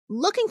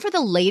Looking for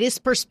the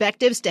latest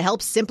perspectives to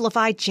help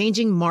simplify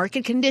changing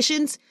market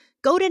conditions?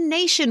 Go to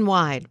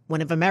Nationwide, one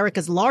of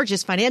America's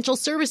largest financial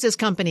services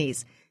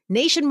companies.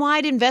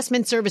 Nationwide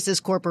Investment Services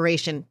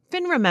Corporation,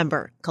 FINRA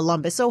member,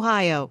 Columbus,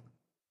 Ohio.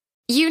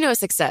 You know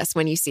success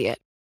when you see it.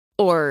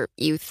 Or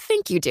you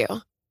think you do.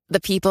 The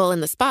people in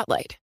the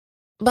spotlight.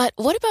 But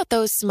what about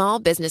those small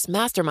business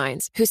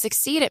masterminds who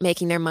succeed at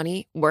making their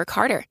money work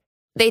harder?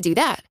 They do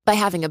that by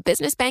having a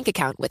business bank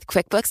account with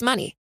QuickBooks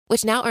Money,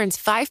 which now earns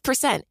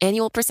 5%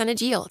 annual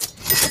percentage yield.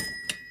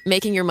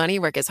 Making your money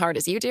work as hard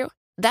as you do?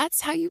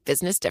 That's how you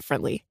business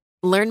differently.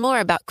 Learn more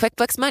about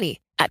QuickBooks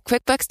Money at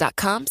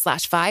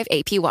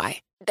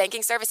quickbooks.com/5APY.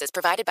 Banking services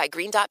provided by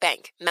Green Dot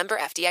Bank. Member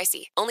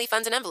FDIC. Only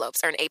funds and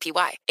envelopes earn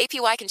APY.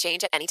 APY can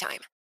change at any time.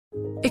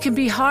 It can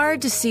be hard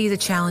to see the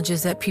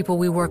challenges that people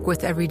we work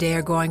with every day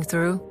are going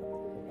through.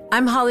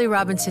 I'm Holly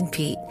Robinson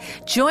Pete.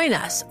 Join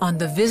us on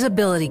The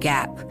Visibility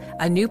Gap,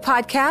 a new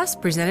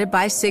podcast presented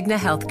by Cigna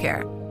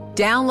Healthcare.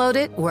 Download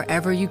it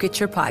wherever you get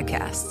your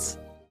podcasts.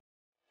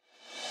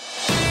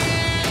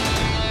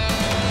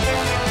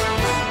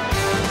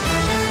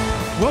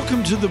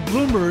 Welcome to the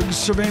Bloomberg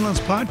Surveillance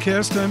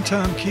Podcast. I'm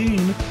Tom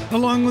Keene,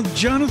 along with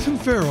Jonathan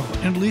Farrell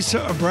and Lisa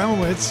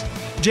Abramowitz.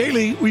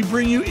 Daily, we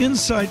bring you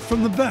insight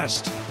from the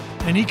best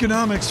in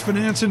economics,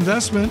 finance,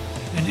 investment,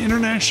 and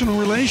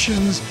international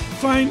relations.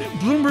 Find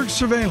Bloomberg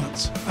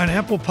Surveillance on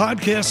Apple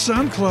Podcasts,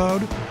 SoundCloud,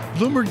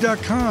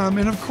 Bloomberg.com,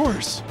 and of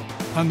course,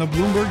 on the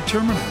Bloomberg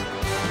Terminal.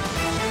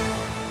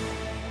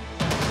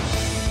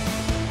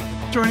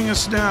 Joining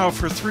us now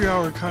for a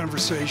 3-hour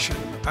conversation,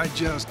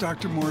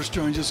 Dr. Morse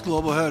joins us,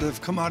 Global Head of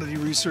Commodity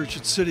Research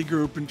at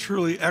Citigroup and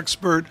truly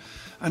expert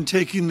on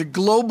taking the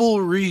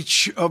global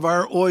reach of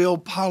our oil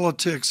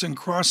politics and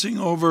crossing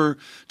over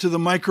to the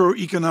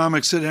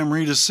microeconomics that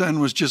Amrita Sen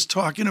was just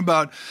talking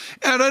about.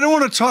 And I don't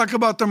want to talk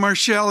about the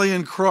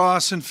Marshallian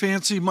cross and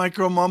fancy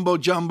micro mumbo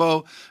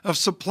jumbo of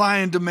supply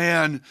and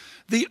demand.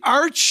 The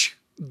arch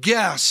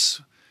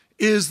guess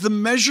is the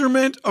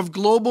measurement of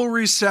global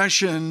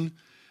recession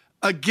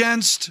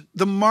against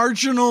the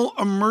marginal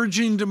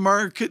emerging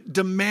market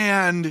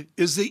demand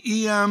as the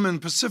EM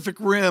and Pacific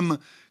Rim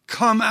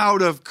come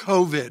out of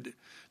COVID.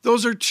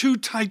 Those are two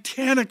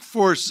titanic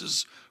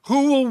forces.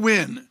 Who will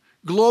win?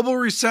 Global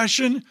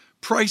recession,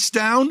 price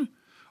down,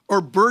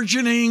 or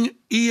burgeoning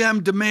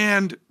EM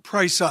demand,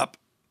 price up?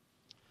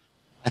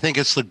 I think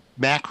it's the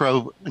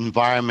macro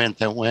environment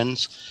that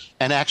wins.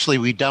 And actually,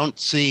 we don't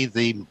see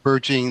the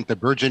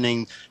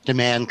burgeoning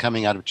demand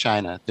coming out of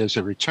China. There's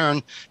a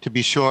return, to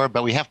be sure,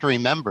 but we have to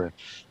remember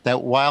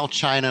that while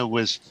China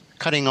was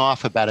cutting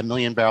off about 1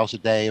 million barrels a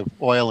day of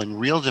oil in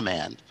real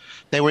demand,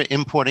 they were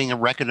importing a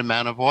record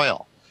amount of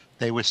oil.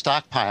 They were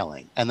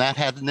stockpiling, and that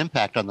had an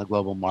impact on the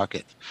global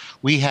market.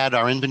 We had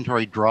our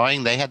inventory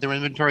drawing. They had their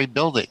inventory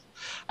building.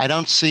 I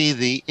don't see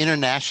the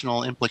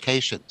international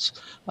implications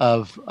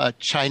of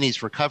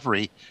Chinese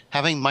recovery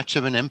having much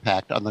of an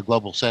impact on the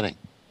global setting.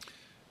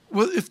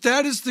 Well, if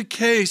that is the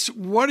case,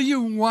 what are you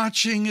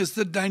watching as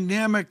the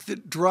dynamic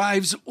that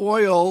drives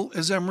oil,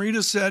 as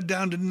Amrita said,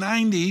 down to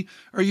 90,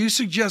 or you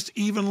suggest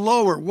even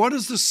lower? What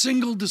is the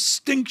single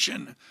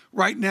distinction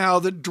right now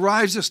that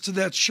drives us to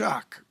that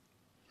shock?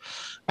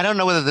 I don't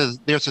know whether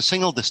there's a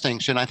single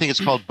distinction. I think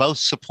it's called both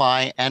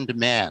supply and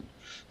demand.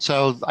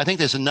 So I think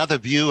there's another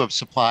view of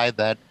supply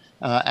that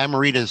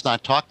Amrita has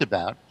not talked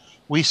about.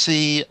 We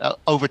see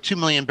over 2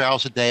 million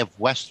barrels a day of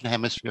Western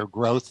Hemisphere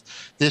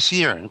growth this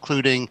year,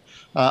 including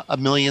 1.3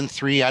 million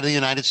out of the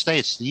United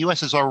States. The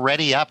U.S. is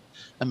already up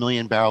 1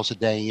 million barrels a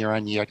day year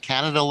on year.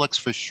 Canada looks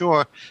for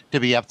sure to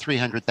be up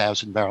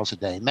 300,000 barrels a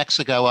day.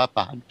 Mexico up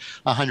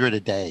 100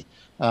 a day.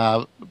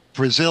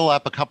 Brazil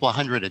up a couple of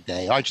hundred a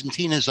day.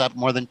 Argentina's up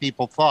more than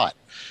people thought.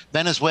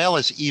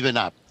 Venezuela's even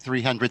up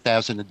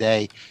 300,000 a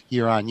day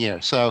year on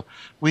year. So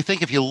we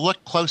think if you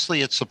look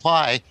closely at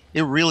supply,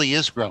 it really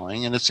is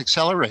growing, and it's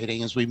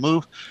accelerating as we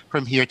move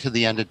from here to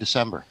the end of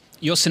December.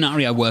 Your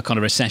scenario work on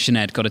a recession,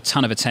 Ed, got a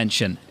ton of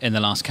attention in the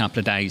last couple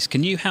of days.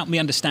 Can you help me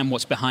understand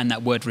what's behind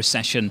that word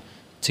recession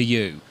to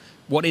you?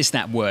 What is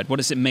that word? What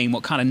does it mean?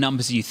 What kind of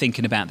numbers are you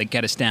thinking about that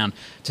get us down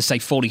to, say,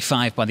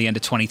 45 by the end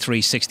of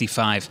 23,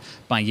 65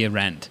 by year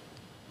end?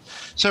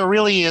 So it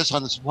really is,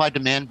 on the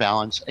supply-demand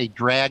balance, a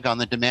drag on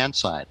the demand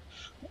side.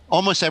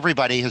 Almost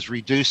everybody has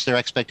reduced their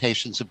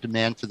expectations of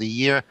demand for the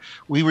year.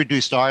 We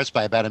reduced ours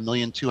by about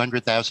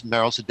 1,200,000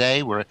 barrels a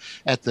day. We're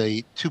at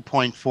the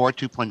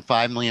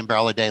 2.5 million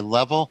barrel a day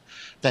level.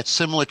 That's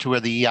similar to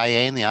where the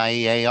EIA and the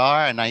IEA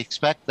are, and I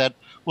expect that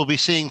we'll be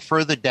seeing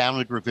further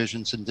downward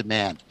revisions in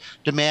demand.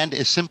 Demand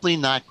is simply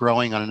not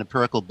growing on an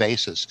empirical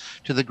basis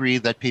to the degree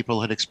that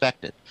people had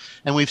expected.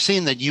 And we've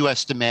seen that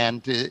U.S.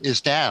 demand is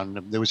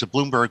down. There was a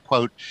Bloomberg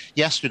quote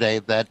yesterday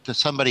that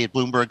somebody at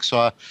Bloomberg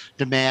saw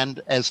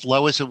demand as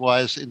low as it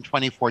was in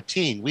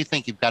 2014. We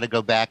think you've got to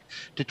go back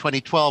to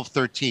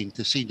 2012-13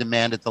 to see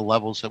demand at the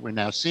levels that we're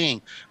now seeing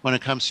when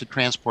it comes to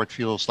transport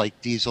fuels like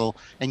diesel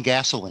and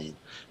gasoline.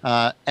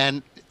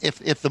 And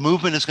if the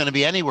movement is going to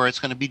be anywhere, it's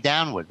going to be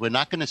downward. We're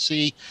not going to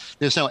see,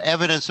 there's no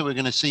evidence that we're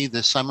going to see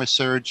this summer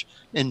surge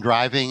in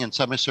driving and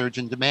summer surge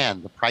in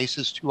demand. The price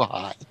is too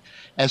high,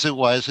 as it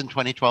was in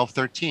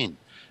 2012-13.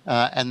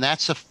 And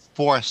that's a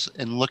force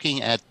in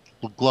looking at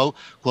global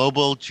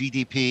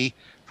GDP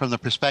from the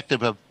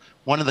perspective of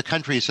one of the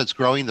countries that's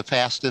growing the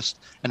fastest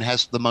and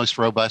has the most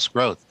robust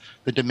growth.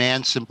 The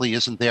demand simply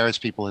isn't there as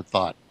people had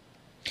thought.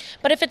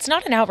 But if it's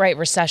not an outright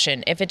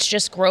recession, if it's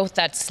just growth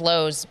that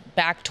slows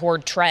back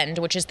toward trend,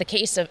 which is the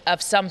case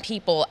of some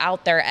people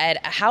out there, Ed,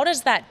 how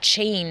does that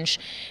change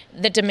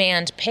the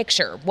demand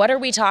picture? What are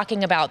we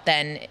talking about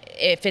then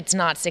if it's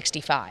not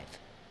 65?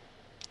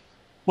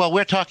 Well,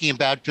 we're talking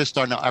about just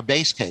our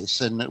base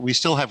case, and we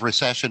still have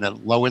recession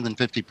at lower than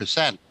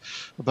 50%.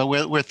 But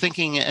we're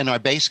thinking in our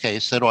base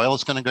case that oil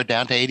is going to go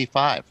down to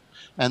 85.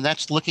 And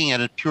that's looking at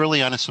it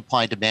purely on a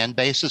supply-demand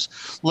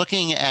basis,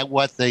 looking at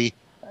what the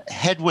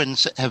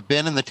headwinds have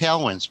been and the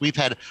tailwinds. We've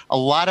had a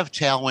lot of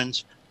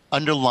tailwinds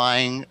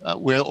underlying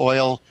where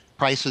oil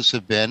prices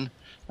have been.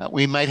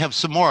 We might have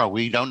some more.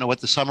 We don't know what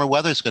the summer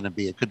weather is going to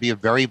be. It could be a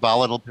very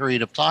volatile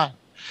period of time.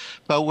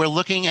 But we're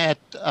looking at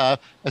a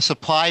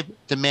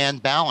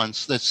supply-demand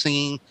balance that's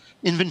seeing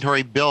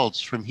inventory builds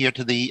from here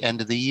to the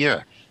end of the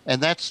year. And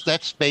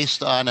that's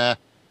based on a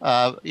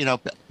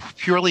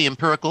purely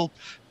empirical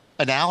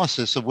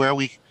analysis of where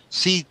we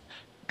see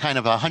kind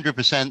of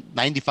 100%,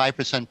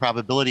 95%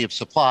 probability of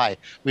supply.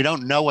 We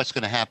don't know what's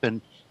going to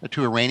happen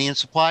to Iranian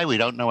supply. We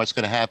don't know what's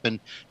going to happen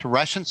to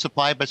Russian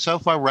supply. But so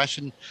far,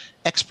 Russian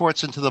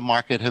exports into the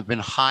market have been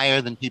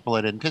higher than people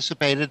had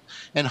anticipated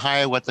and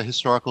higher what the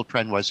historical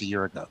trend was a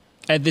year ago.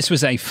 Ed, this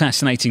was a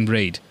fascinating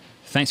read.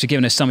 Thanks for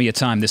giving us some of your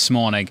time this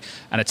morning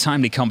and a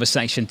timely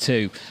conversation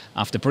too,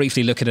 after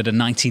briefly looking at a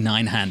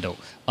 99 handle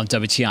on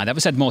WTI. That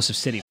was Ed Morse of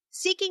Citi.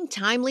 Seeking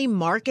timely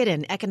market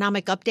and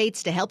economic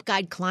updates to help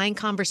guide client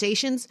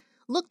conversations?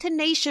 Look to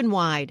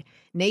Nationwide.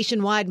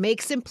 Nationwide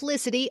makes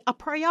simplicity a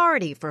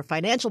priority for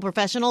financial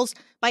professionals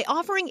by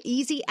offering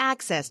easy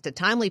access to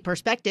timely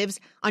perspectives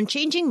on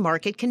changing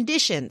market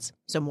conditions,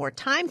 so more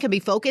time can be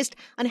focused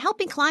on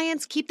helping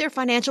clients keep their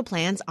financial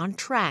plans on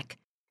track.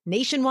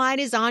 Nationwide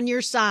is on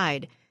your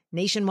side.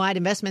 Nationwide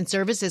Investment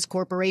Services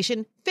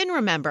Corporation,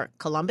 FINRA member,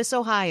 Columbus,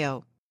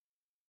 Ohio.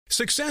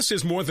 Success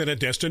is more than a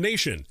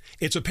destination.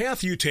 It's a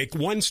path you take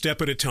one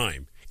step at a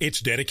time. It's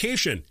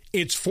dedication,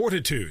 it's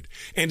fortitude,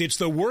 and it's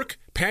the work,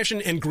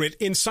 passion, and grit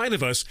inside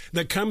of us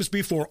that comes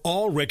before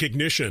all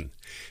recognition.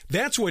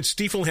 That's what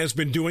Stifel has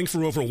been doing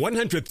for over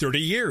 130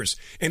 years,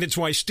 and it's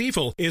why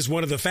Stifel is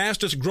one of the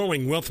fastest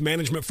growing wealth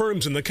management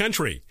firms in the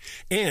country.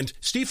 And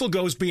Stifel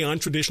goes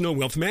beyond traditional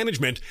wealth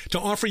management to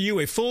offer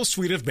you a full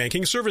suite of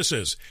banking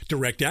services,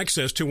 direct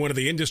access to one of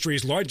the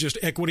industry's largest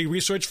equity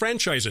research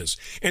franchises,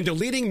 and a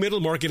leading middle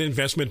market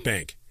investment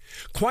bank.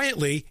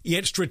 Quietly,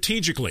 yet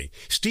strategically,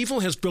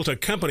 Stifel has built a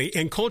company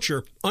and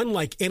culture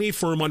unlike any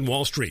firm on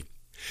Wall Street.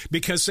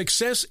 Because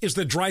success is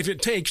the drive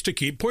it takes to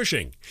keep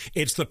pushing.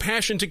 It's the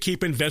passion to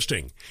keep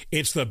investing.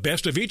 It's the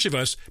best of each of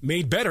us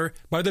made better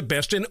by the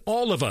best in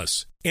all of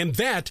us. And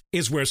that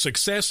is where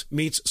success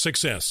meets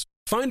success.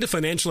 Find a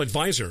financial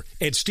advisor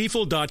at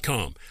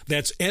Stifel.com.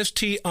 That's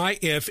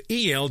Stifel.com.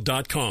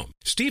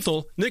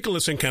 Stifel,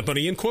 Nicholas &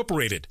 Company,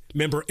 Incorporated.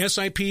 Member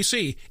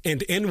SIPC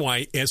and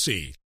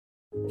NYSE.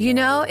 You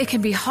know, it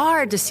can be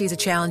hard to see the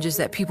challenges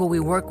that people we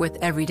work with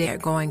every day are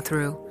going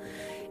through.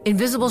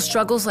 Invisible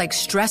struggles like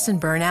stress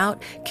and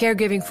burnout,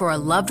 caregiving for a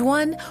loved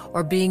one,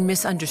 or being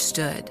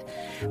misunderstood.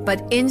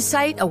 But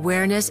insight,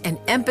 awareness, and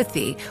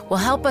empathy will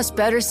help us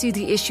better see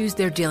the issues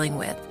they're dealing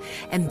with.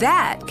 And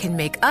that can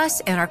make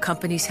us and our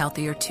companies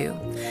healthier too.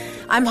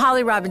 I'm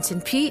Holly Robinson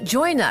Peete.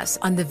 Join us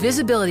on The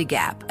Visibility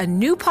Gap, a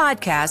new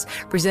podcast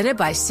presented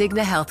by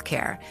Cigna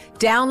Healthcare.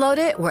 Download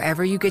it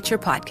wherever you get your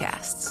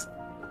podcasts.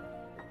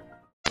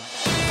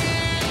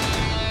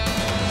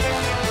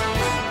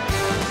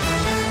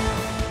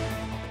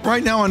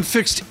 Right now on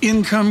Fixed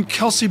Income,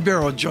 Kelsey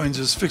Barrow joins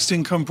us, Fixed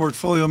Income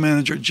Portfolio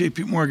Manager at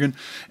J.P. Morgan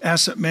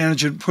Asset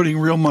Management, putting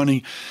real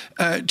money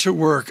to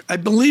work. I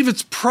believe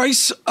it's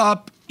price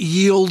up,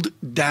 yield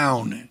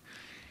down.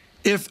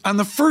 If on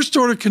the first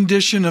order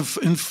condition of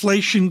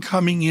inflation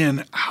coming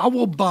in, how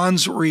will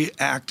bonds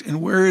react,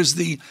 and where is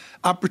the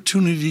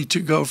opportunity to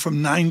go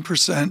from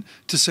 9%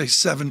 to, say,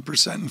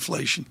 7%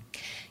 inflation?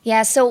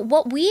 Yeah, so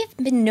what we've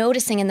been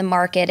noticing in the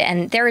market,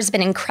 and there has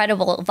been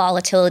incredible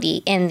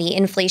volatility in the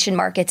inflation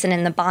markets and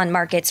in the bond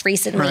markets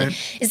recently,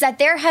 is that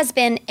there has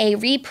been a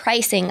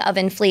repricing of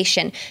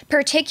inflation,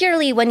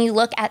 particularly when you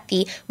look at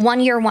the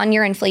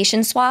one-year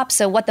inflation swap.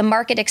 So what the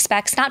market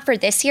expects, not for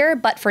this year,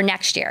 but for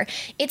next year.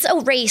 It's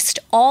erased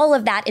all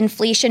of that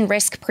inflation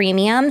risk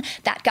premium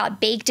that got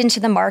baked into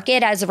the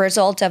market as a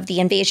result of the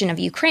invasion of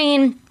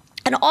Ukraine,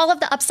 and all of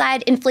the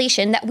upside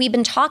inflation that we've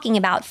been talking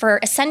about for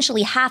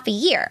essentially half a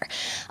year.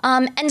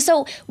 And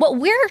so what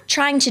we're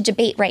trying to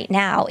debate right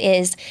now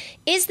is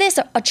this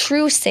a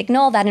true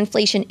signal that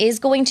inflation is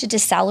going to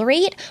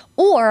decelerate,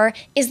 Or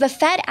is the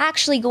Fed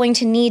actually going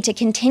to need to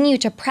continue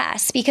to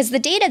press? Because the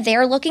data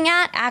they're looking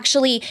at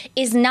actually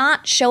is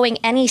not showing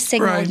any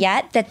signal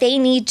yet that they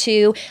need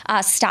to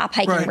stop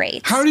hiking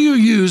rates. How do you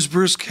use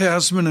Bruce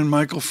Kasman and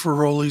Michael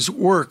Feroli's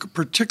work,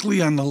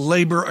 particularly on the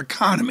labor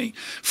economy?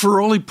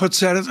 Feroli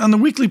puts at it on the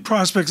weekly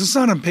prospects. It's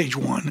not on page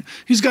 1.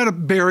 He's got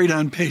it buried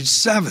on page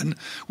 7,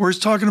 where he's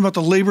talking about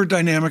the labor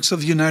dynamics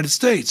of the United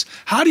States.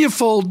 How do you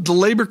fold the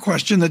labor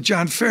question that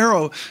John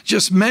Farrow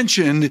just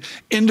mentioned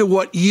into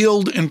what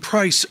yield and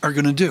price are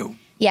going to do?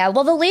 Yeah,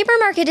 well, the labor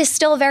market is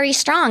still very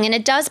strong, and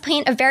it does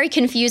paint a very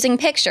confusing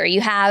picture.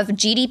 You have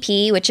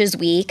GDP, which is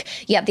weak.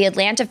 You have the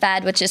Atlanta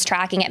Fed, which is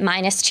tracking at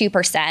minus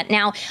 2%.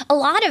 Now, a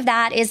lot of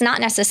that is not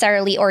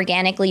necessarily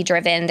organically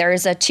driven.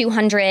 There's a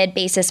 200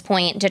 basis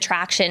point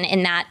detraction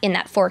in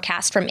that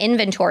forecast from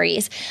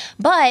inventories.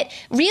 But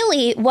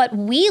really, what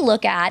we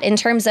look at in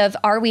terms of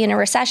are we in a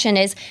recession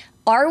is,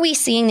 are we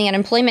seeing the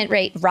unemployment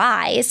rate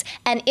rise,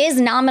 and is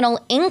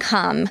nominal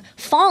income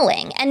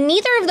falling? And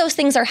neither of those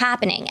things are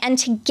happening. And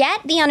to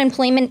get the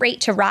unemployment rate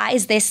to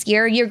rise this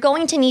year, you're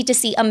going to need to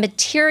see a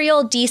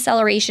material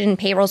deceleration in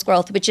payrolls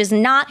growth, which is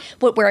not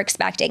what we're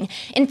expecting.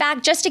 In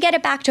fact, just to get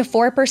it back to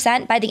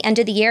 4% by the end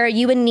of the year,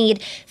 you would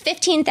need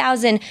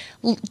 15,000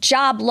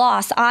 job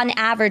loss on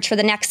average for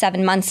the next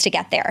 7 months to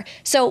get there.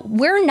 So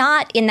we're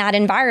not in that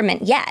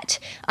environment yet.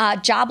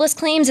 Jobless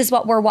claims is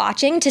what we're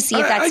watching to see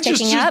if that's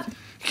ticking up.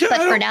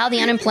 But for now, the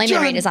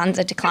unemployment rate is on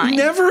the decline.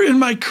 Never in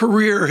my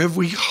career have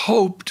we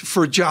hoped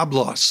for job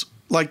loss.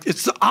 Like,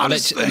 it's the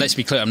oddest thing. Let's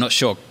be clear. I'm not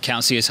sure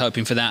Kelsey is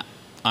hoping for that.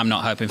 I'm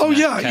not hoping for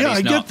that.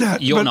 I get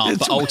that. You're not.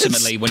 But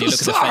ultimately, when you look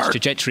at the Fed's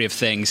trajectory of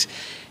things,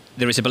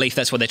 there is a belief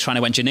that's what they're trying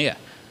to engineer,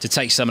 to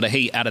take some of the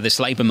heat out of this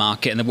labour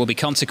market, and there will be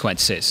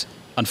consequences.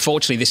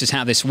 Unfortunately, this is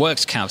how this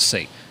works,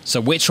 Kelsey.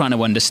 So we're trying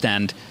to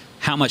understand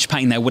how much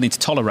pain they're willing to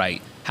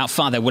tolerate, how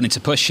far they're willing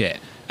to push it,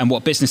 and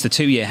what business the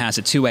 2-year has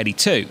at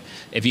 282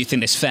 if you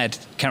think this Fed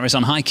carries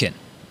on hiking.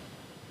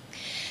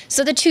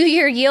 So the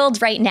 2-year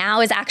yield right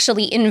now is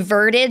actually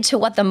inverted to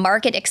what the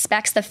market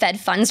expects the Fed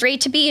funds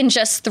rate to be in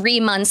just 3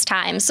 months'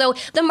 time. So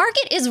the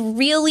market is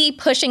really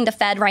pushing the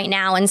Fed right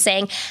now and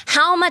saying,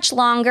 how much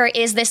longer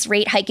is this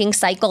rate hiking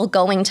cycle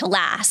going to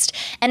last?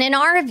 And in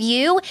our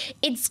view,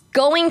 it's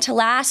going to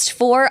last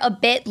for a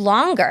bit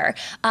longer.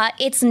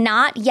 It's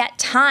not yet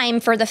time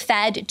for the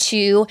Fed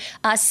to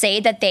say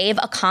that they've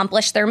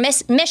accomplished their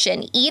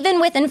mission,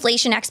 even with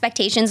inflation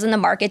expectations in the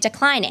market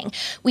declining.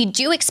 We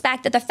do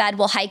expect that the Fed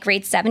will hike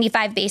rates 75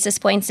 basis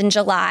points in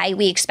July.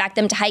 We expect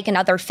them to hike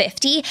another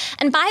 50.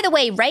 And by the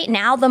way, right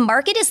now, the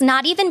market is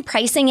not even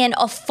pricing in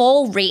a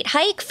full rate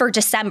hike for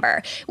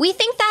December. We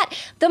think that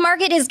the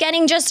market is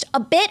getting just a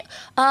bit,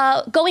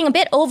 going a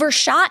bit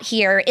overshot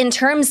here in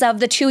terms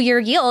of the 2-year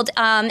yield,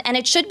 and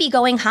it should be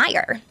going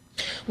higher.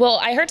 Well,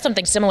 I heard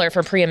something similar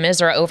from Priya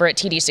Misra over at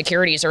TD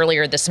Securities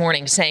earlier this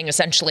morning, saying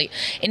essentially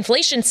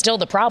inflation's still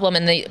the problem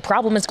and the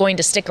problem is going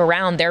to stick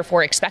around.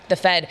 Therefore, expect the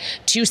Fed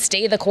to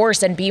stay the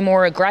course and be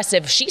more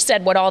aggressive. She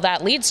said what all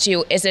that leads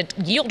to is a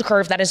yield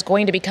curve that is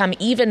going to become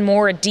even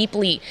more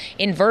deeply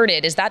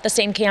inverted. Is that the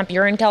same camp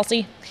you're in,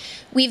 Kelsey?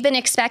 We've been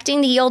expecting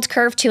the yield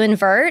curve to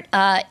invert.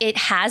 It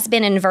has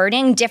been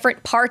inverting.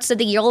 Different parts of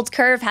the yield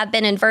curve have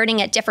been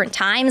inverting at different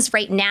times.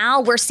 Right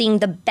now, we're seeing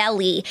the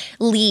belly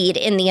lead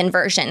in the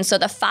inversion. So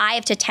the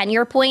 5 to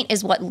 10-year point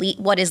is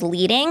what is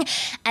leading.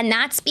 And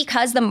that's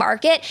because the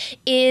market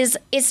is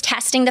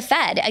testing the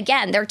Fed.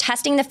 Again, they're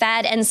testing the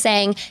Fed and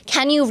saying,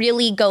 can you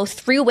really go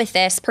through with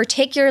this,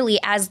 particularly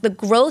as the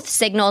growth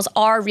signals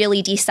are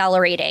really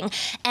decelerating?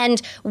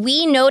 And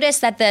we noticed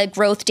that the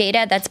growth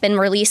data that's been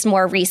released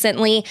more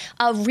recently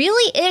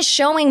really is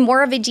showing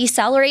more of a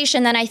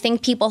deceleration than I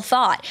think people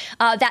thought.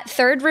 That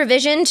third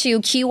revision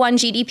to Q1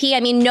 GDP, I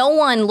mean, no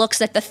one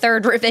looks at the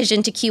third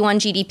revision to Q1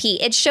 GDP.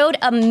 It showed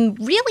a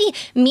really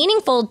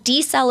meaningful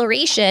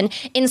deceleration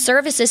in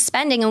services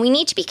spending, and we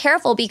need to be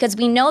careful because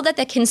we know that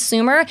the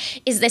consumer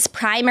is this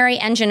primary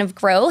engine of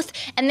growth,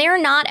 and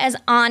they're not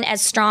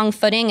as strong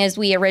footing as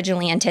we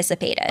originally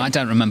anticipated. I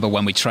don't remember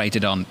when we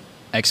traded on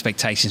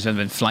expectations of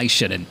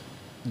inflation, and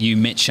you,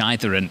 Mitch,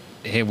 either, and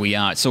here we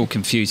are. It's all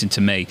confusing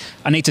to me.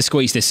 I need to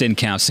squeeze this in,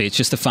 Kelsey. It's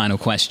just the final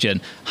question.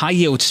 High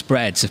yield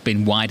spreads have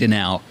been widening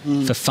out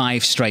for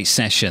 5 straight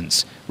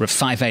sessions. We're at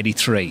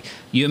 583.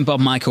 You and Bob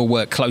Michael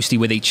work closely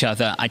with each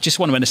other. I just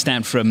want to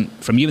understand from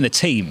you and the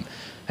team,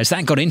 has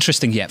that got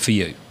interesting yet for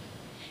you?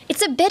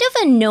 It's a bit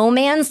of a no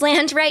man's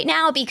land right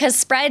now because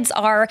spreads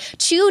are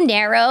too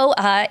narrow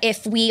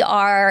if we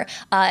are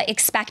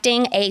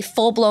expecting a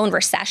full-blown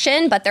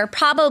recession, but they're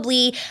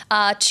probably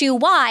too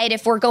wide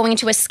if we're going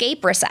to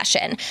escape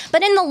recession.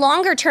 But in the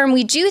longer term,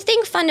 we do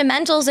think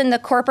fundamentals in the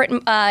corporate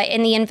in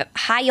the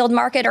high yield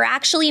market are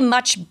actually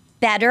much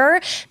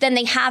better than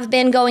they have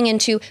been going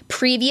into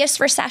previous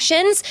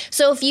recessions.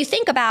 So if you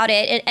think about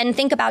it and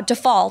think about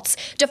defaults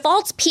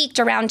peaked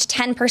around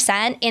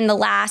 10% in the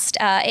last,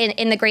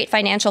 in the great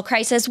financial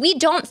crisis. We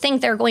don't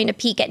think they're going to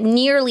peak at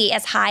nearly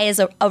as high as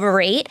of a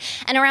rate.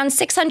 And around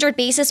 600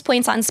 basis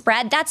points on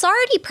spread, that's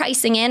already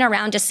pricing in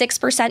around a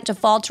 6%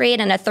 default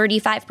rate and a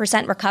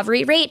 35%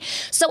 recovery rate.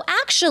 So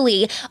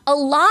actually, a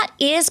lot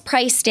is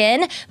priced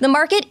in. The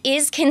market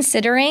is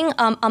considering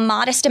a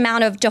modest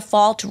amount of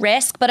default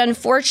risk, but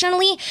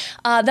unfortunately,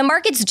 the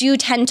markets do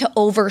tend to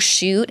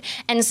overshoot.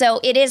 And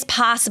so it is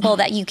possible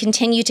that you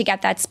continue to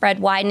get that spread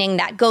widening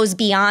that goes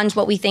beyond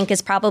what we think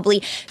is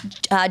probably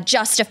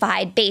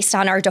justified based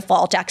on our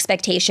default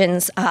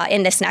expectations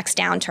in this next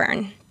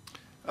downturn.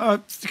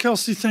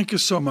 Kelsey, thank you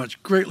so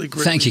much. Greatly.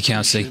 Thank you,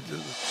 Kelsey.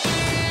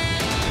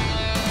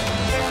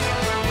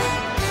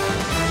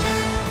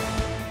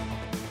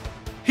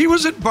 He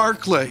was at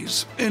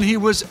Barclays, and he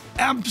was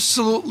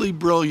absolutely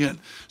brilliant.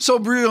 So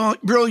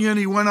brilliant,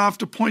 he went off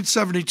to point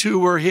 72,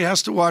 where he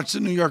has to watch the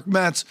New York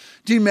Mets.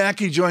 Dean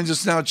Mackey joins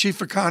us now, chief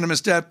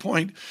economist at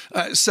point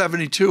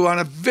 72, on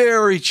a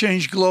very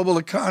changed global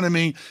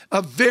economy,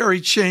 a very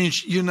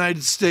changed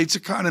United States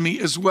economy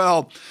as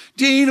well.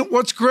 Dean,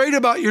 what's great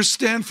about your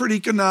Stanford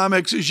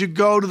economics is you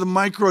go to the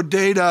micro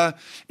data,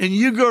 and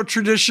you go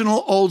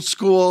traditional old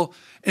school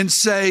and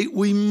say,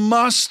 we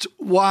must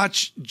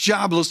watch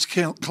jobless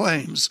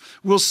claims.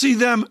 We'll see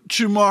them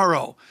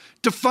tomorrow.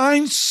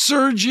 Define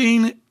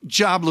surging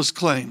jobless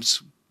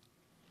claims.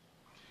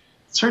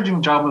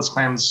 Surging jobless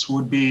claims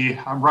would be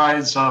a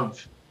rise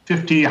of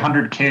 50,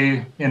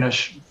 100K in a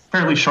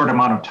fairly short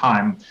amount of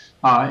time.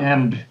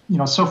 And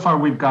so far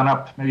we've gone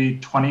up maybe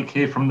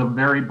 20K from the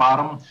very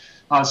bottom.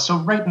 So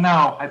right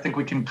now, I think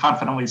we can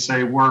confidently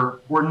say we're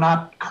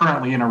not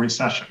currently in a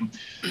recession.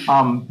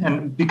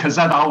 And because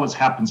that always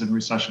happens in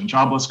recession.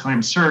 Jobless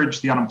claims surge,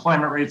 the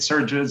unemployment rate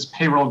surges,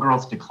 payroll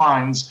growth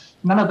declines.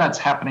 None of that's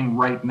happening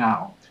right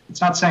now.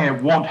 It's not saying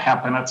it won't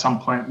happen at some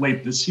point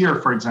late this year,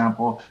 for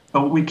example,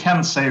 but we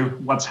can say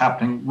what's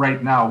happening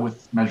right now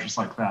with measures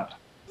like that.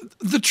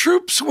 The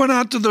troops went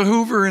out to the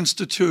Hoover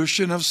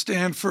Institution of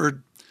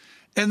Stanford,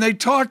 and they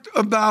talked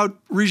about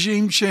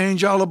regime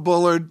change a la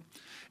Bullard,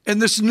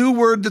 and this new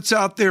word that's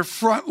out there,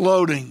 front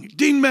loading.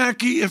 Dean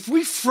Mackey, if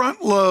we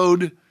front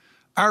load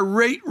our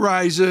rate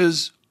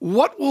rises,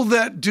 what will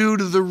that do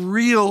to the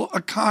real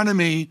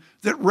economy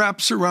that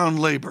wraps around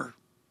labor?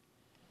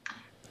 I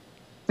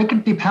think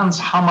it depends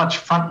how much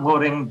front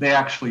loading they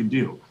actually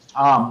do.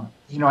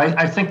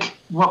 I think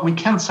what we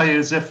can say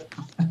is if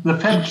the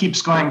Fed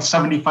keeps going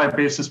 75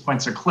 basis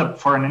points a clip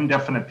for an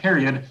indefinite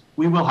period,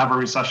 we will have a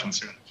recession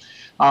soon.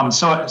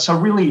 So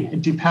really,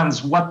 it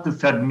depends what the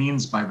Fed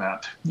means by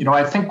that.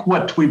 I think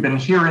what we've been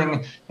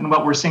hearing and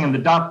what we're seeing in the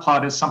dot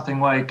plot is something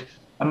like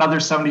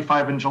another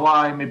 75 in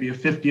July, maybe a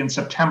 50 in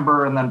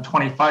September, and then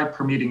 25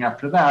 per meeting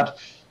after that.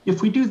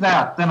 If we do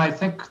that, then I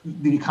think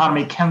the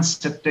economy can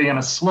stay in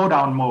a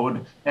slowdown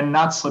mode and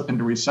not slip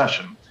into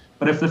recession.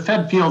 But if the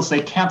Fed feels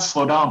they can't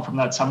slow down from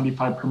that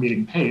 75 per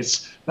meeting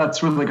pace,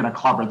 that's really going to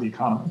clobber the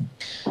economy.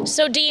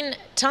 So, Dean,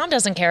 Tom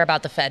doesn't care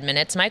about the Fed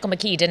minutes. Michael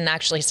McKee didn't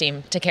actually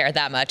seem to care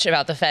that much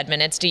about the Fed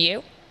minutes. Do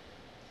you?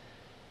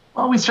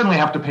 Well, we certainly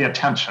have to pay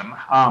attention.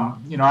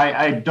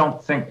 I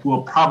don't think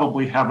we'll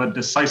probably have a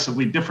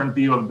decisively different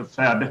view of the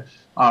Fed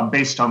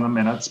based on the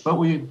minutes, but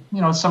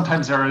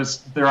sometimes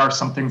there are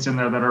some things in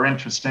there that are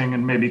interesting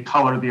and maybe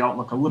color the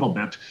outlook a little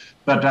bit,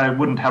 but I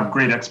wouldn't have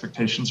great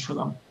expectations for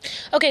them.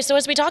 Okay, so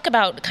as we talk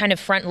about kind of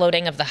front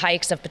loading of the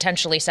hikes of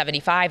potentially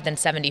 75, then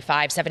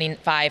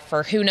 75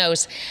 for who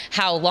knows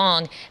how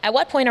long, at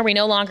what point are we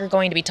no longer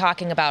going to be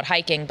talking about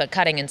hiking but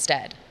cutting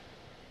instead?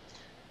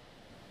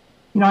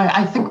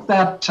 I think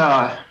that,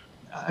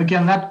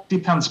 again, that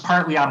depends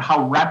partly on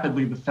how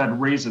rapidly the Fed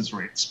raises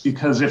rates,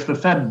 because if the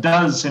Fed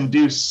does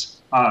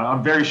induce a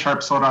very sharp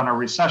slowdown or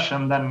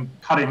recession, then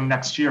cutting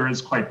next year is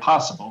quite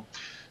possible.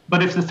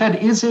 But if the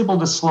Fed is able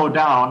to slow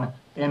down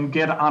and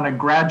get on a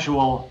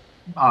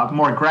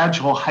more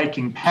gradual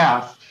hiking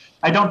path,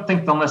 I don't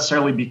think they'll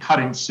necessarily be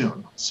cutting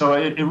soon. So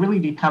it really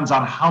depends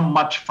on how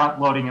much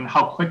front loading and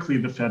how quickly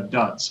the Fed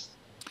does.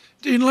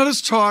 Dean, let us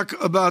talk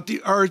about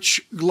the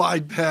arch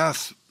glide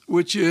path,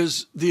 which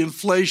is the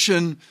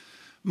inflation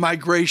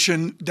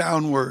migration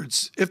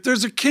downwards. If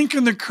there's a kink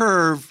in the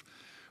curve,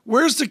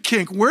 where's the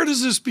kink? Where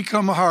does this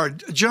become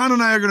hard? John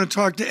and I are going to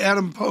talk to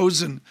Adam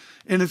Posen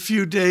in a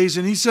few days,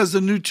 and he says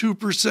the new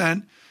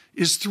 2%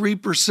 is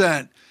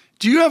 3%.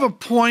 Do you have a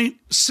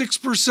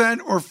 0.6%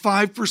 or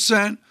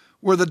 5%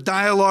 where the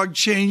dialogue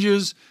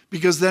changes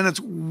because then it's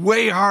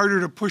way harder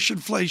to push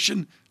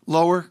inflation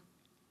lower?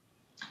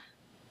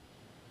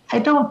 I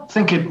don't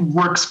think it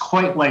works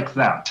quite like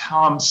that.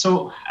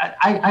 So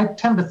I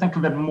tend to think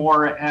of it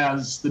more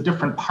as the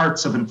different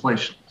parts of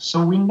inflation.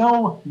 So we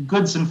know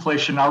goods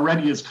inflation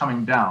already is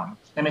coming down.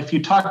 And if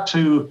you talk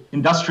to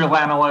industrial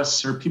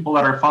analysts or people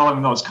that are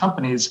following those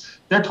companies,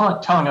 they're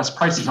telling us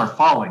prices are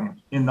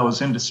falling in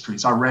those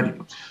industries already.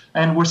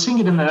 And we're seeing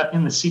it in the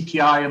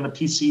CPI and the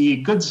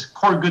PCE.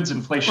 Core goods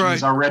inflation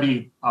is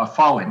already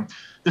falling.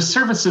 The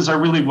services are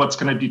really what's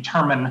going to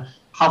determine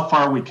how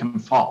far we can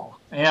fall.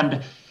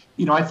 And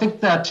I think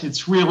that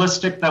it's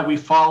realistic that we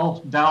fall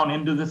down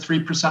into the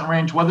 3%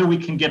 range. Whether we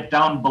can get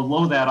down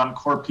below that on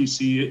core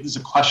PCE is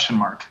a question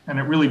mark. And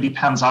it really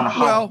depends on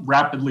how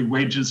rapidly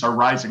wages are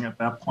rising at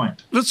that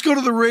point. Let's go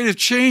to the rate of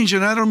change.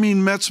 And I don't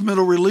mean Mets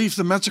middle relief.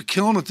 The Mets are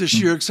killing it this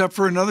year, except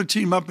for another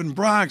team up in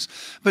Bronx.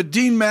 But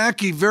Dean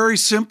Mackey, very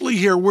simply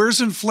here,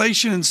 where's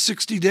inflation in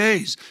 60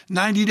 days,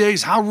 90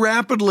 days? How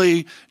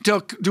rapidly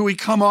do we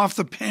come off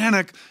the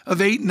panic of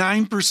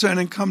 8-9%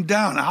 and come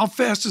down? How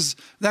fast is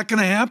that going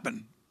to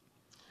happen?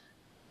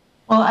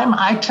 Well,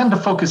 I tend to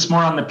focus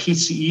more on the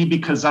PCE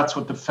because that's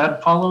what the Fed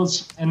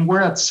follows, and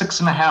we're at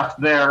 6.5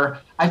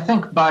 there. I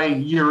think by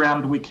year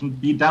end we can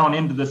be down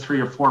into the 3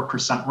 or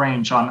 4%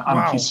 range on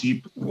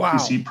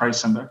PCE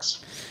price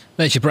index.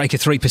 There's your break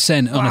of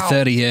 3% on a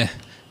 30-year.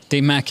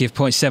 Dean Mackey of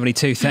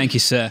 0.72. Thank you,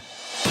 sir.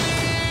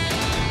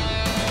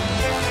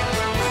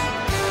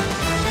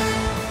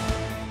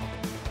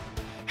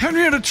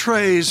 Henrietta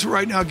Trey's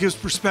right now gives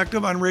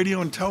perspective on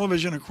radio and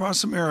television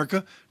across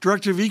America,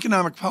 Director of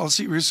Economic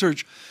Policy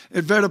Research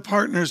at Veta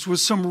Partners, with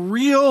some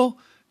real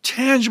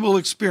tangible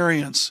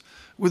experience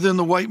within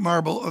the white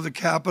marble of the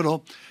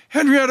Capitol.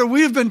 Henrietta,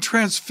 we have been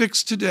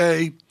transfixed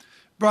today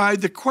by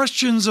the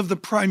questions of the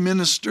Prime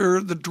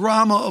Minister, the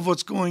drama of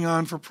what's going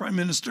on for Prime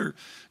Minister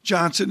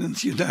Johnson in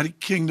the United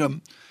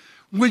Kingdom.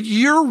 Would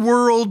your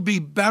world be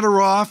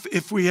better off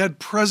if we had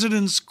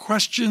president's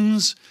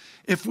questions,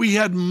 if we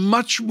had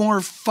much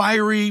more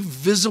fiery,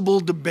 visible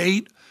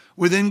debate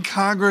within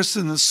Congress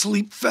than the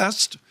sleep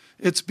fest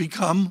it's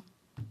become?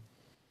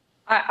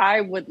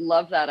 I would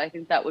love that. I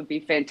think that would be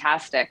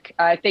fantastic.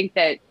 I think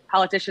that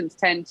politicians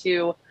tend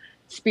to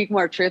speak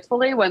more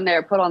truthfully when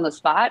they're put on the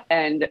spot,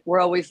 and we're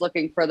always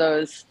looking for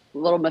those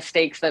little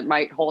mistakes that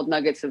might hold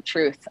nuggets of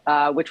truth,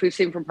 which we've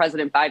seen from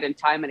President Biden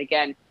time and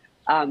again.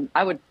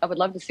 I would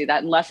love to see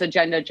that, and less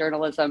agenda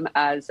journalism,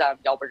 as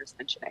y'all were just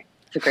mentioning.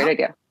 It's a great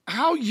idea.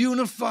 How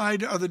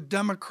unified are the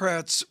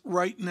Democrats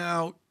right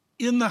now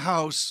in the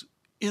House,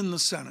 in the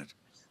Senate?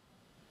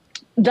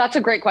 That's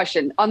a great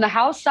question. On the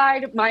House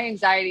side, my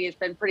anxiety has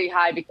been pretty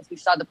high because we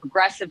saw the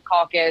Progressive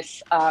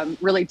Caucus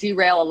really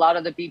derail a lot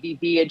of the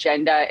BBB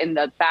agenda in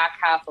the back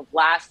half of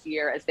last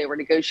year as they were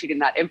negotiating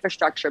that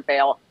infrastructure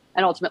bill,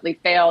 and ultimately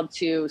failed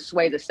to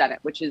sway the Senate,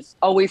 which is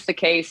always the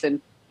case.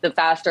 And the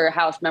faster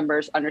House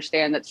members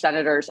understand that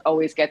senators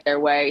always get their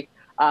way,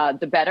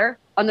 the better.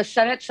 On the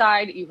Senate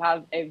side, you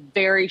have a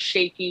very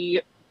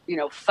shaky,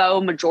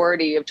 faux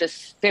majority of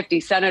just 50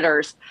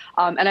 senators.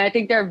 And I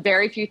think there are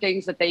very few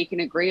things that they can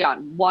agree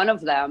on. One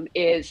of them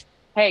is,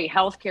 hey,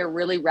 healthcare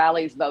really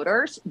rallies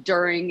voters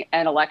during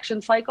an election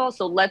cycle.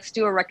 So let's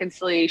do a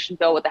reconciliation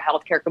bill with a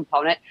healthcare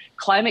component.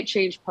 Climate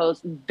change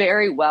posed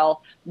very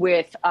well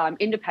with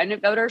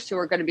independent voters who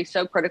are going to be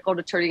so critical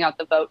to turning out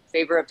the vote in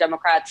favor of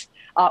Democrats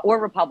or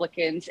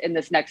Republicans in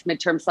this next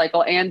midterm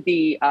cycle and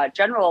the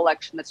general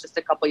election that's just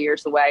a couple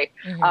years away.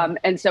 Mm-hmm.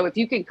 And so if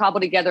you can cobble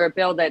together a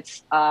bill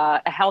that's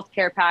a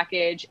healthcare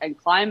package and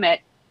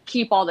climate,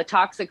 keep all the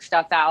toxic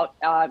stuff out,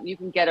 you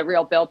can get a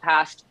real bill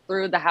passed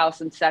through the House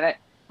and Senate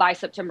by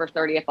September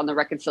 30th on the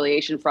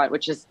reconciliation front,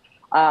 which is,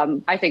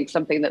 I think,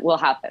 something that will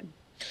happen.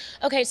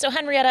 Okay, so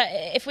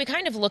Henrietta, if we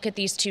kind of look at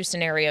these two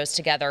scenarios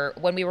together,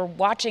 when we were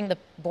watching the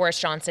Boris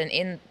Johnson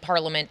in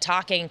Parliament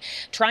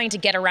trying to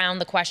get around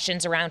the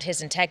questions around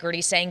his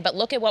integrity, saying, but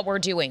look at what we're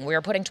doing. We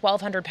are putting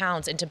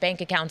 £1,200 into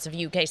bank accounts of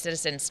UK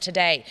citizens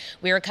today.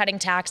 We are cutting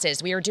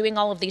taxes. We are doing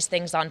all of these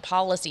things on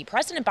policy.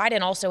 President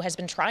Biden also has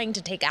been trying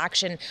to take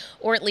action,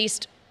 or at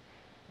least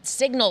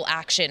signal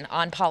action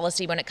on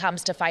policy when it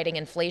comes to fighting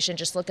inflation.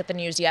 Just look at the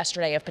news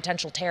yesterday of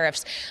potential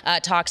tariffs,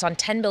 talks on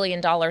 $10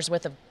 billion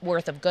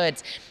worth of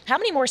goods. How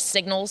many more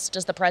signals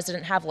does the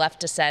president have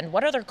left to send?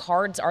 What other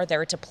cards are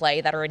there to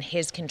play that are in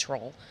his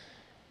control?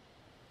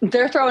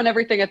 They're throwing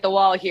everything at the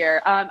wall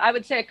here. I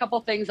would say a couple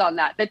things on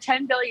that. The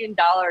 $10 billion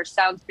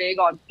sounds big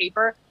on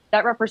paper.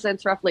 That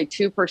represents roughly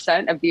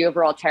 2% of the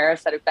overall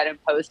tariffs that have been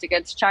imposed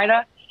against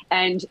China.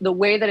 And the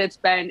way that it's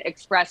been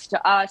expressed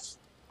to us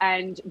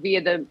and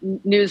via the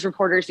news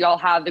reporters y'all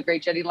have, the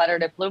great Jenny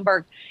Leonard at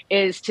Bloomberg,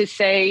 is to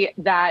say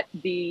that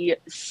the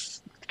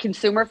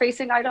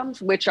consumer-facing items,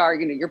 which are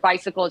your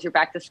bicycles, your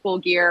back-to-school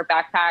gear,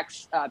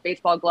 backpacks,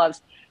 baseball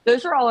gloves,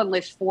 those are all in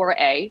List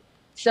 4A.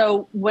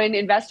 So when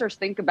investors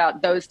think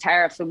about those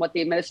tariffs and what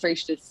the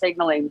administration is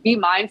signaling, be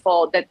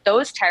mindful that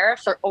those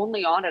tariffs are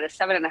only on at a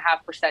 7.5%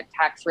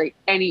 tax rate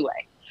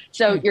anyway.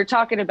 So you're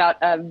talking about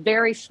a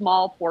very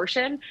small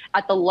portion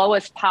at the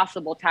lowest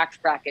possible tax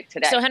bracket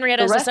today. So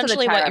Henrietta, is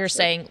essentially what you're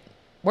saying,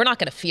 we're not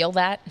going to feel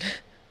that?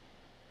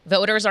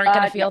 Voters aren't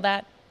going to feel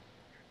that?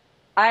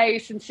 I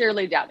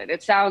sincerely doubt it.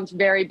 It sounds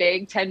very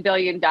big, $10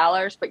 billion,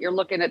 but you're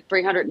looking at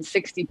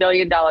 $360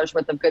 billion worth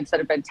of goods that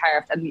have been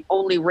tariffed. And the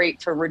only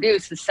rate to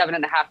reduce is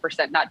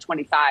 7.5%, not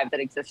 25% that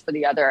exists for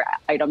the other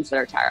items that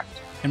are tariffed.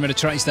 Henrietta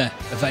Trace there,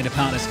 Aveda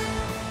Partners.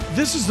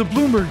 This is the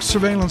Bloomberg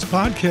Surveillance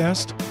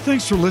Podcast.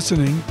 Thanks for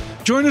listening.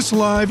 Join us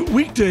live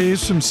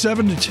weekdays from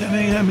 7 to 10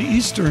 a.m.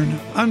 Eastern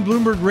on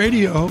Bloomberg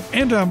Radio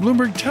and on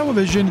Bloomberg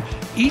Television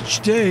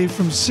each day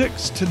from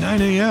 6 to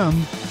 9 a.m.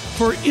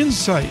 for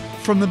insight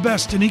from the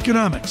best in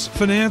economics,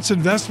 finance,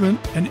 investment,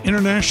 and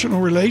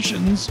international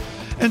relations.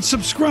 And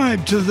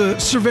subscribe to the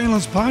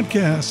Surveillance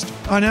Podcast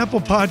on Apple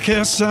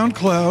Podcasts,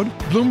 SoundCloud,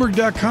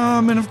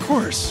 Bloomberg.com, and of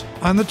course,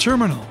 on the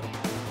terminal.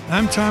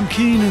 I'm Tom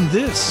Keene, and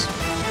this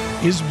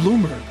is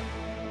Bloomberg.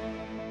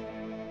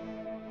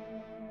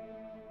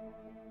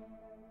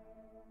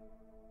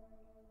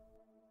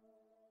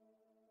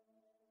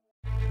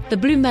 The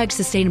Bloomberg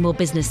Sustainable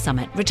Business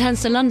Summit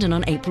returns to London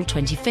on April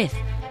 25th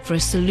for a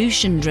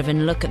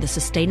solution-driven look at the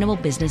sustainable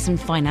business and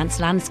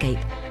finance landscape,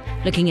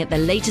 looking at the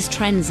latest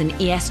trends in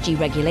ESG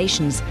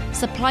regulations,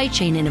 supply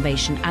chain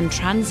innovation, and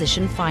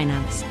transition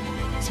finance.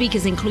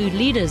 Speakers include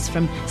leaders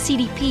from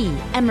CDP,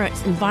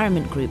 Emirates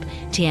Environment Group,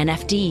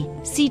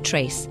 TNFD,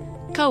 C-Trace,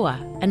 COA,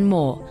 and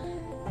more.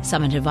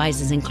 Summit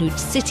advisors include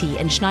Citi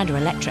and Schneider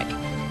Electric.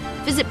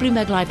 Visit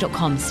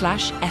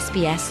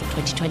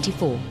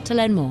BloombergLive.com/SBS2024 to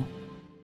learn more.